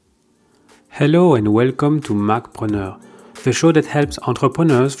Hello and welcome to Macpreneurs, the show that helps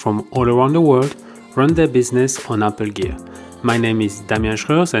entrepreneurs from all around the world run their business on Apple Gear. My name is Damien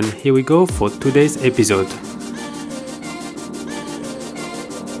Schreurs and here we go for today's episode.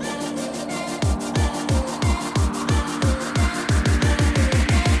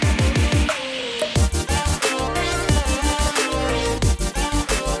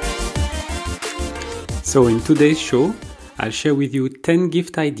 So in today's show, I'll share with you 10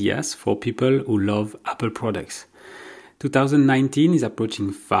 gift ideas for people who love Apple products. 2019 is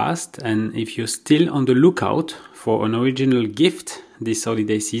approaching fast, and if you're still on the lookout for an original gift this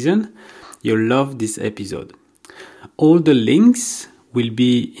holiday season, you'll love this episode. All the links will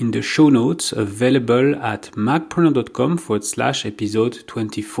be in the show notes available at macpreneurs.com/episode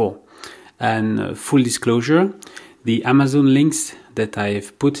 24. And full disclosure, the Amazon links that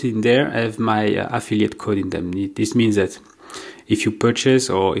I've put in there have my affiliate code in them. This means that if you purchase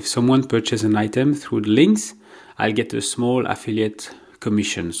or if someone purchases an item through the links, I'll get a small affiliate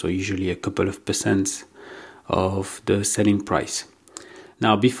commission, so usually a couple of % of the selling price.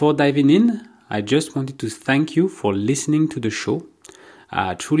 Now, before diving in, I just wanted to thank you for listening to the show.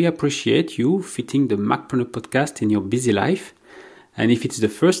 I truly appreciate you fitting the Macpreneur podcast in your busy life. And if it's the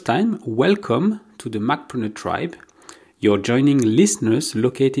first time, welcome to the Macpreneur tribe. You're joining listeners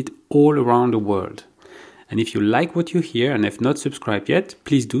located all around the world. And if you like what you hear and have not subscribed yet,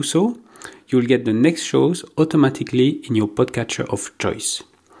 please do so. You'll get the next shows automatically in your podcatcher of choice.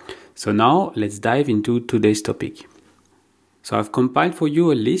 So now let's dive into today's topic. So I've compiled for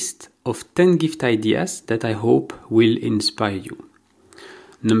you a list of 10 gift ideas that I hope will inspire you.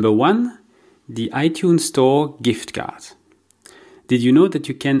 Number 1, the iTunes Store gift card. Did you know that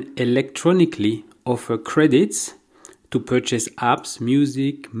you can electronically offer credits to purchase apps,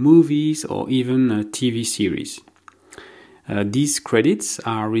 music, movies, or even a TV series? These credits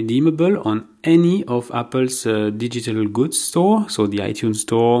are redeemable on any of Apple's digital goods store, so the iTunes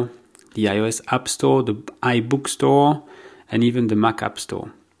Store, the iOS App Store, the iBook Store, and even the Mac App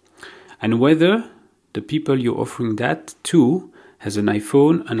Store. And whether the people you're offering that to has an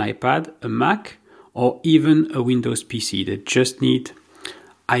iPhone, an iPad, a Mac, or even a Windows PC, they just need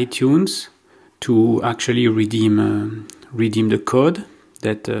iTunes to actually redeem the code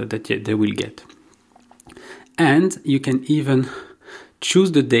that they will get. And you can even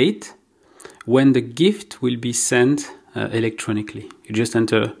choose the date when the gift will be sent electronically. You just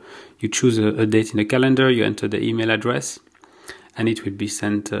you choose a date in the calendar, you enter the email address, and it will be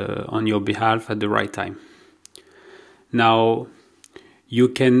sent on your behalf at the right time. Now, you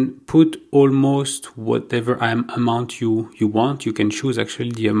can put almost whatever amount you want. You can choose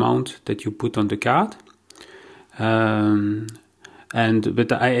actually the amount that you put on the card. I've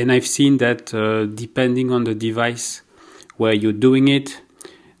seen that depending on the device where you're doing it,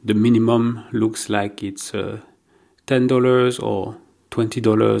 the minimum looks like it's $10 or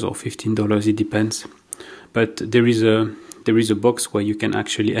 $20 or $15. It depends. But there is a box where you can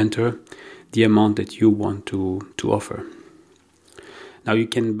actually enter the amount that you want to offer. Now you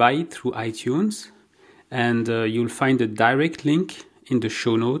can buy it through iTunes, and you'll find a direct link in the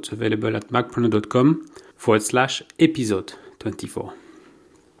show notes available at macpreneurs.com/episode 24.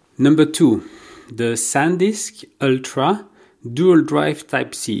 Number 2, the SanDisk Ultra Dual Drive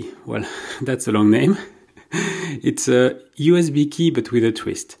Type-C. Well, that's a long name. It's a USB key but with a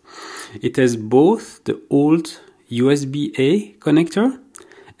twist. It has both the old USB-A connector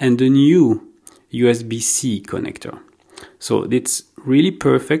and the new USB-C connector. So it's really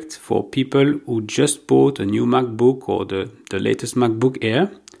perfect for people who just bought a new MacBook or the latest MacBook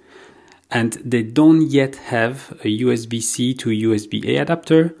Air and they don't yet have a USB-C to USB-A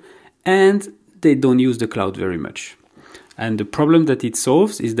adapter and they don't use the cloud very much. And the problem that it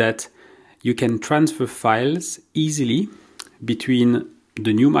solves is that you can transfer files easily between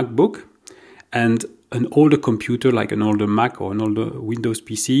the new MacBook and an older computer like an older Mac or an older Windows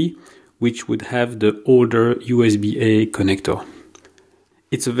PC, which would have the older USB-A connector.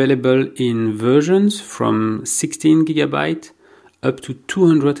 It's available in versions from 16 GB up to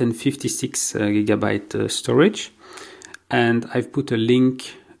 256 GB storage. And I've put a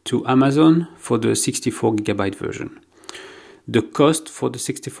link to Amazon for the 64 GB version. The cost for the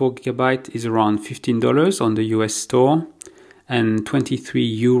 64 GB is around $15 on the US store and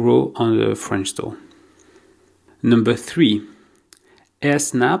 €23 on the French store. Number 3,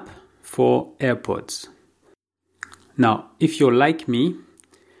 AirSnap for AirPods. Now, if you're like me,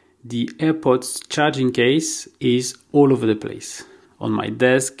 the AirPods charging case is all over the place. On my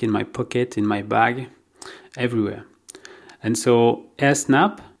desk, in my pocket, in my bag, everywhere. And so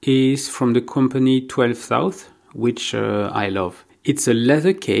AirSnap is from the company 12 South, which I love. It's a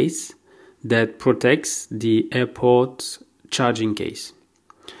leather case that protects the airport charging case.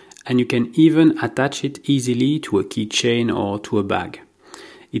 And you can even attach it easily to a keychain or to a bag.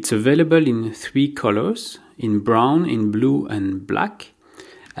 It's available in 3 colors, in brown, in blue and black.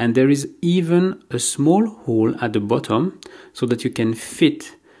 And there is even a small hole at the bottom so that you can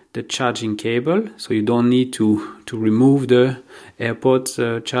fit the charging cable, so you don't need to remove the airport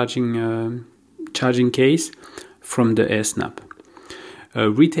charging case from the AirSnap.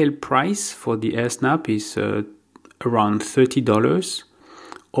 Retail price for the AirSnap is around $30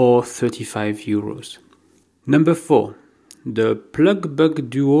 or 35 euros. Number 4, the PlugBug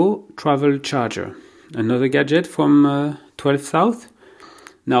Duo Travel Charger, another gadget from 12 South.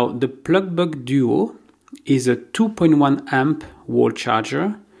 Now, the PlugBug Duo is a 2.1 amp wall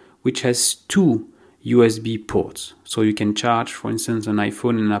charger which has 2 USB ports. So you can charge, for instance, an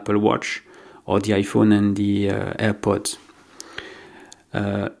iPhone and an Apple Watch, or the iPhone and the AirPods.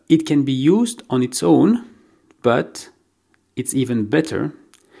 It can be used on its own, but it's even better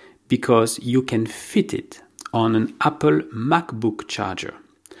because you can fit it on an Apple MacBook charger.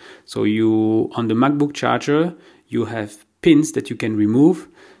 So on the MacBook charger, you have pins that you can remove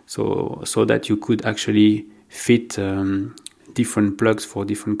so that you could actually fit different plugs for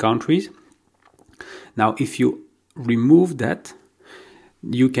different countries. Now, if you remove that,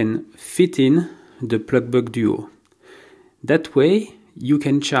 you can fit in the PlugBug Duo. That way, you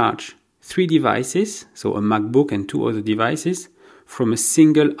can charge 3 devices, so a MacBook and 2 other devices, from a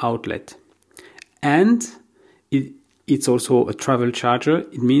single outlet. And it's also a travel charger.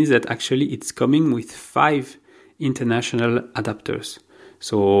 It means that actually it's coming with 5 international adapters.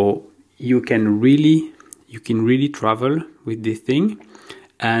 So you can really travel with this thing,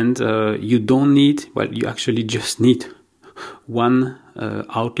 and you don't need, you actually just need one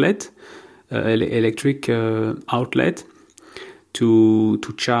outlet, electric outlet to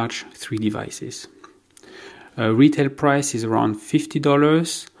charge 3 devices. Retail price is around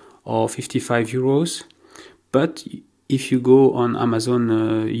 $50 or 55 euros, but if you go on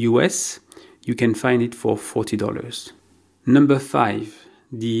Amazon US, you can find it for $40. Number 5,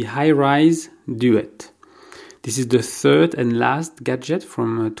 the Hi-Rise Duet. This is the 3rd and last gadget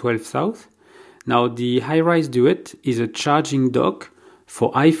from 12 South. Now, the Hi-Rise Duet is a charging dock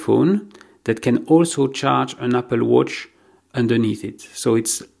for iPhone that can also charge an Apple Watch underneath it. So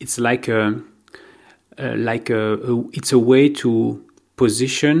it's like it's a way to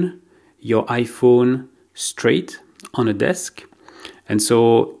position your iPhone straight on a desk, and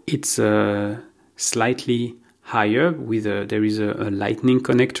so it's slightly higher with there is a lightning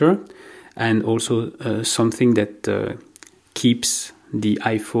connector, and also something that keeps the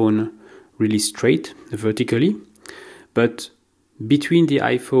iPhone really straight vertically. But between the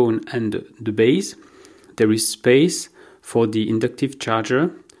iPhone and the base, there is space for the inductive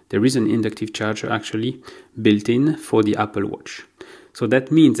charger. There is an inductive charger actually built in for the Apple Watch. So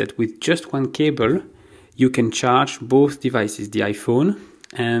that means that with just one cable, you can charge both devices, the iPhone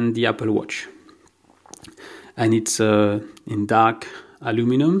and the Apple Watch. And it's in dark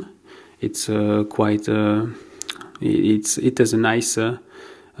aluminum. It's it has a nice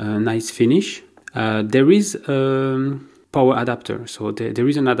finish. There is a power adapter. So there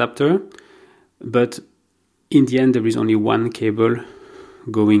is an adapter, but in the end, there is only one cable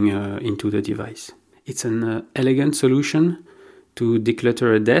going into the device. It's an elegant solution to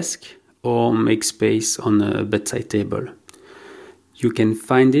declutter a desk or make space on a bedside table. You can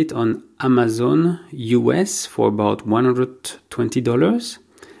find it on Amazon US for about $120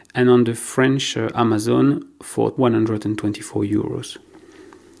 and on the French Amazon for 124 euros.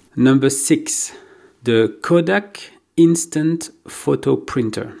 Number 6, the Kodak Instant Photo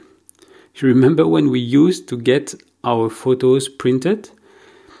Printer. You remember when we used to get our photos printed?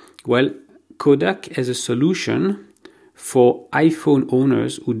 Well, Kodak has a solution for iPhone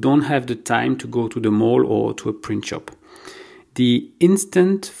owners who don't have the time to go to the mall or to a print shop. The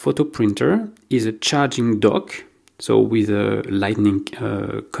Instant Photo Printer is a charging dock, so with a lightning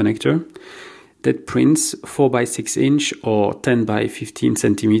connector, that prints 4x6 inch or 10 by 15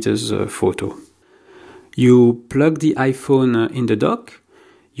 centimeters photo. You plug the iPhone in the dock,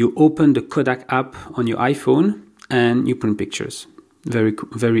 you open the Kodak app on your iPhone, and you print pictures very,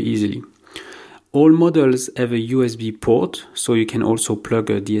 very easily. All models have a USB port, so you can also plug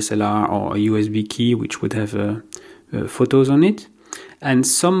a DSLR or a USB key, which would have photos on it. And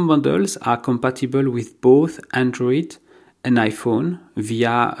some models are compatible with both Android and iPhone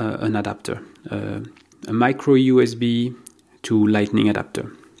via an adapter, a micro USB to Lightning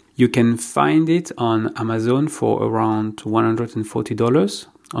adapter. You can find it on Amazon for around $140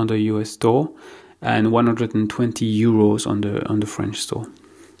 on the US store and 120 euros on the French store.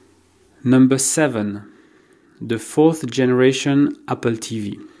 Number 7, the 4th generation Apple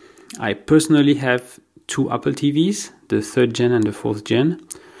TV. I personally have 2 Apple TVs, the 3rd gen and the 4th gen.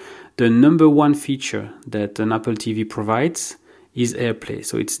 The number 1 feature that an Apple TV provides is AirPlay.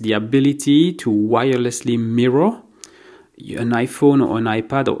 So it's the ability to wirelessly mirror an iPhone or an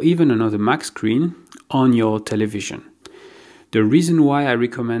iPad or even another Mac screen on your television. The reason why I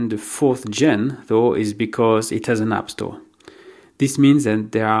recommend the 4th gen, though, is because it has an app store. This means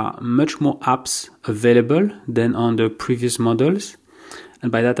that there are much more apps available than on the previous models.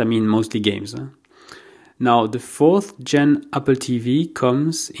 And by that I mean mostly games. Now, the 4th gen Apple TV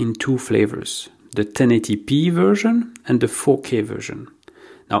comes in 2 flavors, the 1080p version and the 4K version.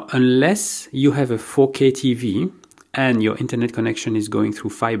 Now, unless you have a 4K TV and your internet connection is going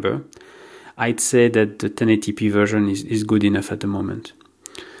through fiber, I'd say that the 1080p version is good enough at the moment.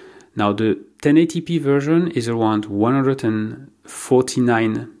 Now, the 1080p version is around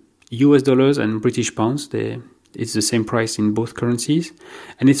 $149 US and British pounds. It's the same price in both currencies,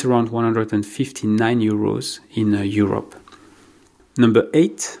 and it's around 159 euros in Europe. Number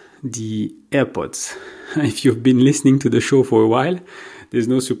 8, the AirPods. If you've been listening to the show for a while, there's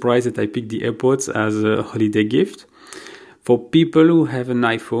no surprise that I picked the AirPods as a holiday gift. For people who have an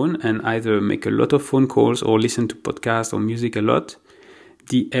iPhone and either make a lot of phone calls or listen to podcasts or music a lot,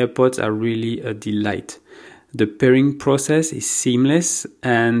 the AirPods are really a delight. The pairing process is seamless,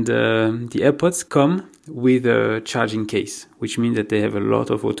 and the AirPods come with a charging case, which means that they have a lot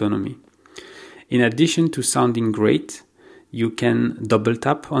of autonomy. In addition to sounding great, you can double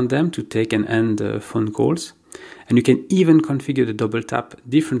tap on them to take and end phone calls. And you can even configure the double tap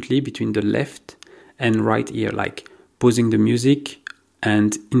differently between the left and right ear, like pausing the music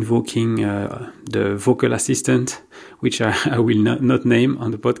and invoking the vocal assistant, which I will not name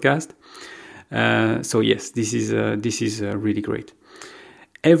on the podcast. So yes, this is really great.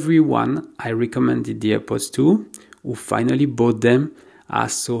 Everyone I recommended the AirPods to, who finally bought them, are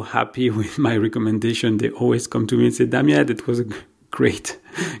so happy with my recommendation. They always come to me and say, Damien, that was a great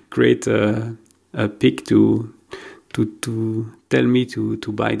pick to tell me to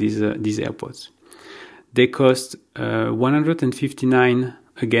buy these AirPods. They cost 159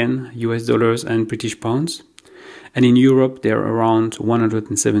 again US dollars and British pounds, and in Europe they're around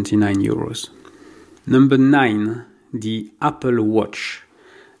 179 euros. Number 9, the Apple Watch.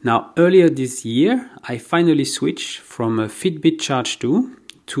 Now, earlier this year, I finally switched from a Fitbit Charge 2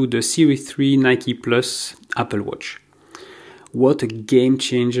 to the Series 3 Nike Plus Apple Watch. What a game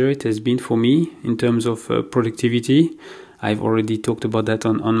changer it has been for me in terms of productivity. I've already talked about that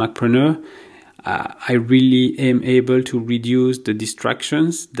on Macpreneurs. I really am able to reduce the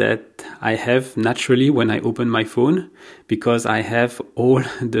distractions that I have naturally when I open my phone, because I have all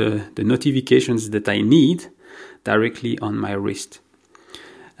the notifications that I need directly on my wrist.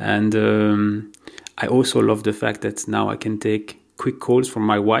 And I also love the fact that now I can take quick calls from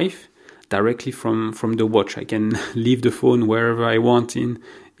my wife directly from the watch. I can leave the phone wherever I want in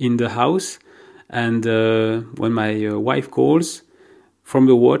the house. And when my wife calls from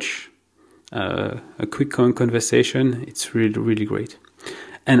the watch, a quick conversation, it's really, really great.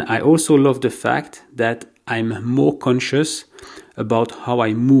 And I also love the fact that I'm more conscious about how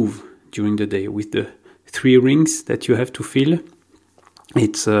I move during the day with the 3 rings that you have to fill.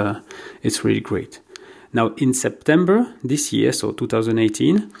 It's really great. Now, in September this year, so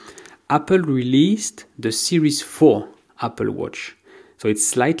 2018, Apple released the Series 4 Apple Watch. So it's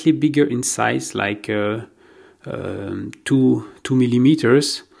slightly bigger in size, like 2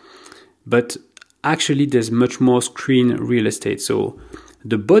 millimeters, but actually there's much more screen real estate. So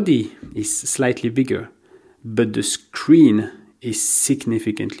the body is slightly bigger, but the screen is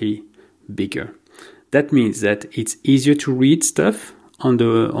significantly bigger. That means that it's easier to read stuff on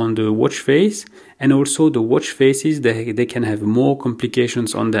the watch face, and also the watch faces, they can have more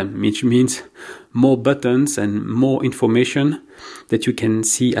complications on them, which means more buttons and more information that you can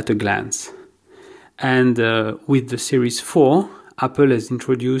see at a glance. And with the Series 4, Apple has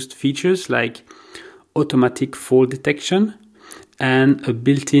introduced features like automatic fall detection and a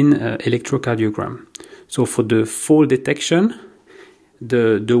built-in electrocardiogram. So for the fall detection,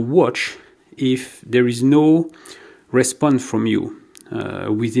 the watch, if there is no response from you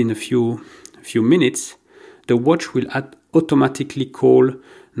within a few minutes, the watch will automatically call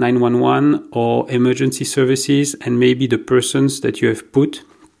 911 or emergency services and maybe the persons that you have put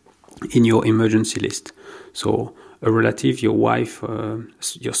in your emergency list. So a relative, your wife,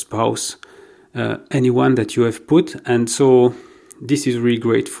 your spouse, anyone that you have put. And so this is really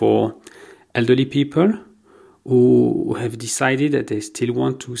great for elderly people who have decided that they still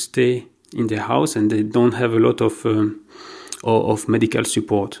want to stay in their house and they don't have a lot of medical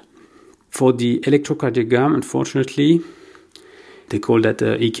support. For the electrocardiogram, unfortunately, they call that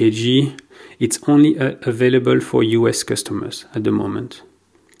EKG. It's only available for US customers at the moment.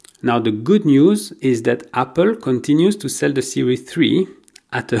 Now, the good news is that Apple continues to sell the Series 3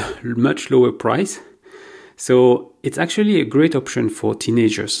 at a much lower price. So it's actually a great option for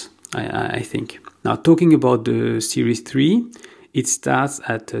teenagers, I think. Now, talking about the Series 3, it starts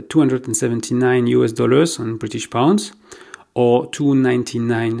at $279 US on British pounds or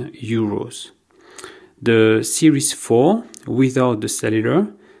 299 euros. The Series 4 without the cellular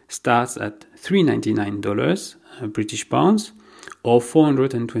starts at $399 British pounds or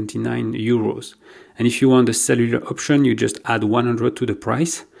 429 euros. And if you want the cellular option, you just add 100 to the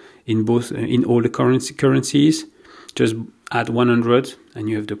price in all the currencies. Just add 100 and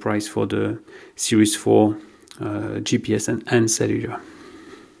you have the price for the Series 4 GPS and cellular.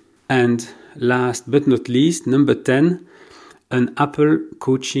 And last but not least, number 10, an Apple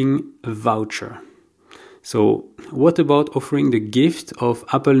coaching voucher. So what about offering the gift of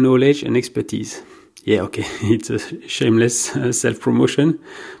Apple knowledge and expertise? Yeah, okay, it's a shameless self-promotion,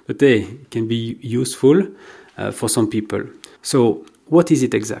 but hey, it can be useful for some people. So what is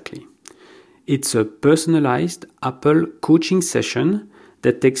it exactly? It's a personalized Apple coaching session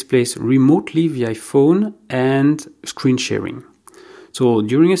that takes place remotely via phone and screen sharing. So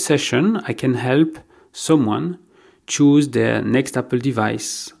during a session, I can help someone choose their next Apple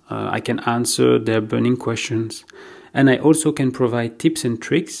device. I can answer their burning questions. And I also can provide tips and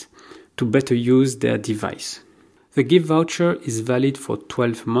tricks to better use their device. The gift voucher is valid for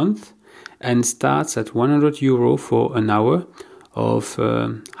 12 months and starts at €100 for an hour of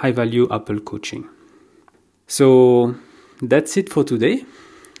high-value Apple coaching. So that's it for today.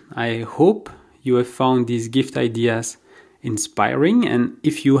 I hope you have found these gift ideas inspiring, and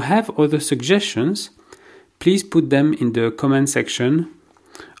if you have other suggestions, please put them in the comment section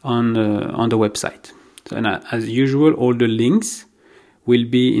on the website. And as usual, all the links will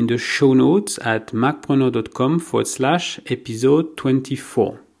be in the show notes at macpreneur.com/episode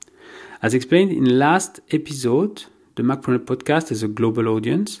 24. As explained in last episode, the Macpreneur podcast has a global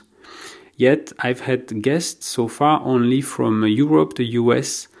audience, yet I've had guests so far only from Europe, the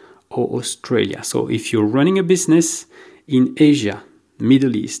US, or Australia. So if you're running a business in Asia,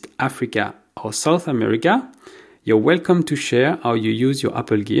 Middle East, Africa, or South America, you're welcome to share how you use your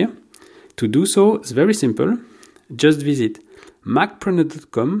Apple gear. To do so, it's very simple. Just visit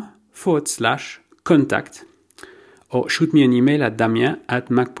macpreneur.com/contact or shoot me an email at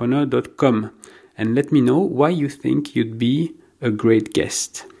damien@macpreneur.com and let me know why you think you'd be a great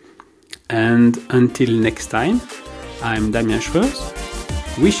guest. And until next time, I'm Damien Schreurs,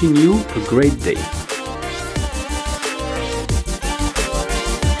 wishing you a great day.